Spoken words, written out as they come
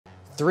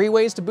3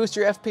 ways to boost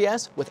your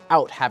FPS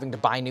without having to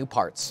buy new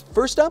parts.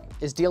 First up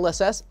is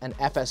DLSS and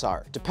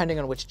FSR, depending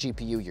on which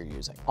GPU you're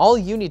using. All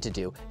you need to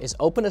do is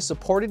open a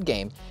supported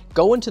game,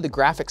 go into the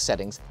graphics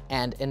settings,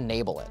 and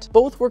enable it.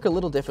 Both work a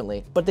little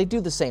differently, but they do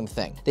the same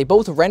thing. They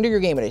both render your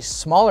game at a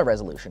smaller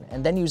resolution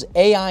and then use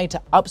AI to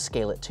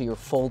upscale it to your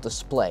full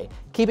display,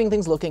 keeping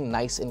things looking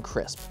nice and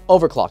crisp.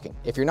 Overclocking.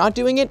 If you're not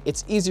doing it,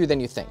 it's easier than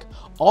you think.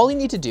 All you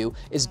need to do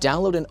is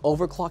download an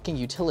overclocking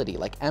utility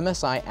like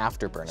MSI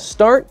Afterburner.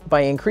 Start by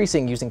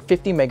increasing using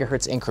 50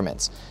 megahertz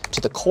increments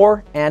to the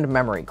core and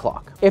memory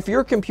clock. If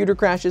your computer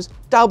crashes,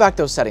 dial back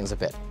those settings a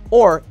bit,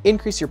 or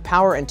increase your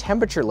power and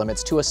temperature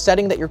limits to a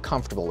setting that you're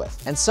comfortable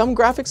with. And some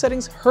graphic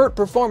settings hurt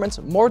performance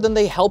more than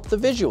they help the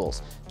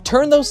visuals.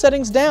 Turn those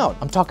settings down.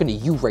 I'm talking to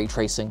you, ray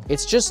tracing.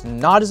 It's just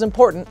not as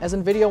important as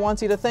Nvidia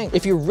wants you to think.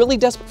 If you're really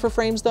desperate for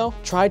frames though,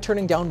 try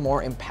turning down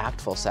more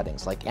impactful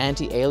settings like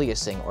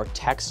anti-aliasing or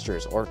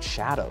textures or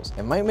shadows.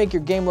 It might make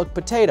your game look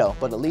potato,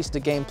 but at least the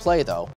gameplay though.